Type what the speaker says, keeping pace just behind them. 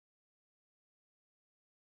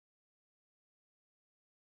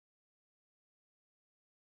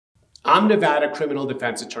I'm Nevada criminal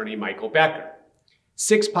defense attorney Michael Becker.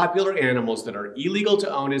 6 popular animals that are illegal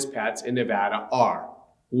to own as pets in Nevada are: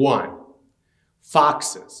 1.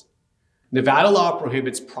 Foxes. Nevada law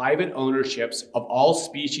prohibits private ownerships of all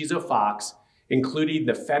species of fox, including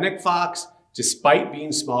the Fennec fox, despite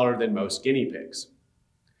being smaller than most guinea pigs.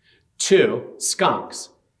 2. Skunks.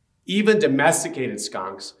 Even domesticated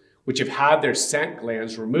skunks, which have had their scent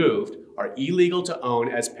glands removed, are illegal to own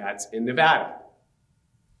as pets in Nevada.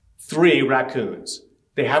 3. Raccoons.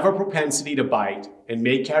 They have a propensity to bite and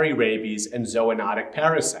may carry rabies and zoonotic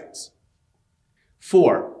parasites.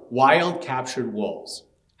 4. Wild captured wolves.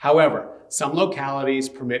 However, some localities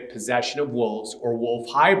permit possession of wolves or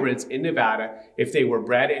wolf hybrids in Nevada if they were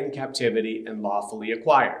bred in captivity and lawfully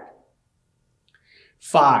acquired.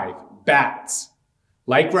 5. Bats.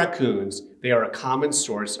 Like raccoons, they are a common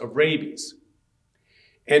source of rabies.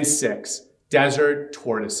 And 6. Desert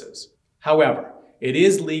tortoises. However, it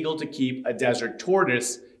is legal to keep a desert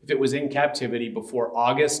tortoise if it was in captivity before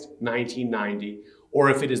August 1990,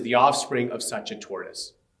 or if it is the offspring of such a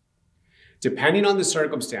tortoise. Depending on the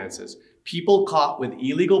circumstances, people caught with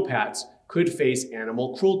illegal pets could face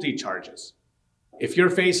animal cruelty charges. If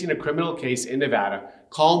you're facing a criminal case in Nevada,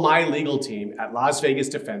 call my legal team at Las Vegas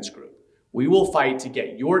Defense Group. We will fight to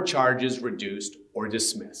get your charges reduced or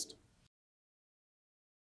dismissed.